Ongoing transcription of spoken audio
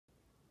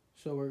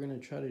So we're gonna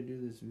try to do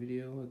this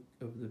video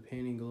of the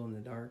painting glow in the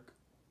dark.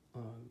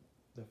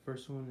 The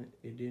first one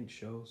it didn't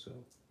show, so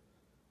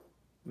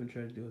I'm gonna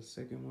try to do a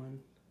second one.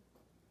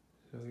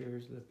 So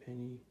here's the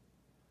penny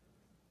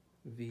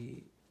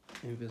V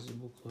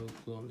invisible cloak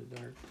glow in the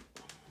dark.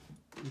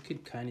 You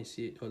could kind of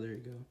see it. Oh, there you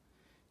go.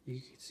 You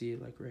can see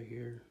it like right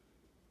here.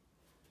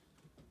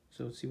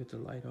 So let's see with the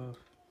light off.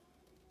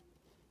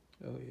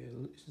 Oh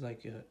yeah, it's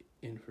like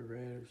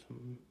infrared or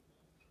something.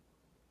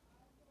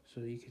 So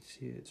you can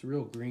see it. It's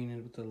real green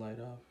with the light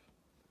off.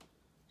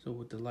 So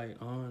with the light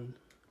on,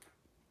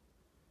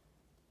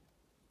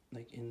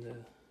 like in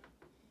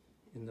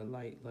the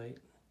light,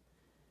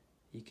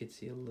 you could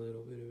see a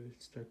little bit of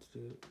it starts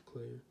to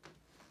clear.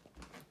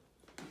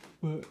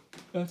 But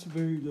that's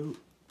very dope.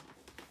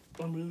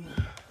 I mean,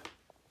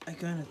 I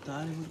kind of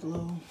thought it would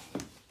glow,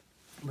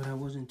 but I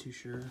wasn't too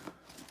sure.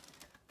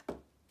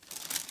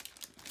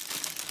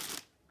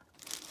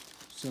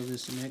 So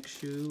this next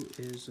shoe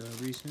is a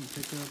recent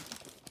pickup.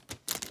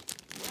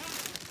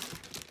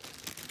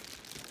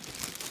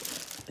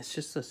 It's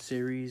just a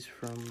series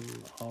from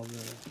all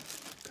the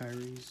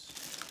Kyries.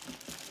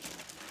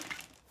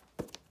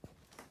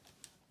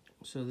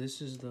 So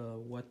this is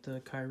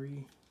the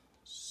Kyrie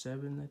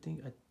 7, I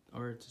think,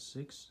 or it's a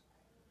 6.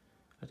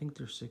 I think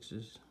they're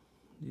 6s.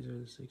 These are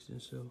the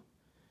 6s. So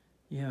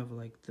you have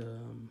like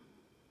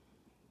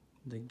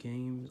the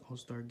games,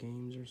 All-Star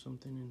games or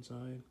something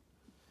inside.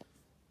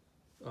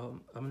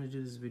 I'm gonna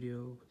do this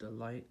video with the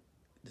light.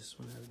 This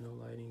one has no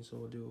lighting, so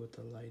we'll do it with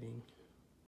the lighting.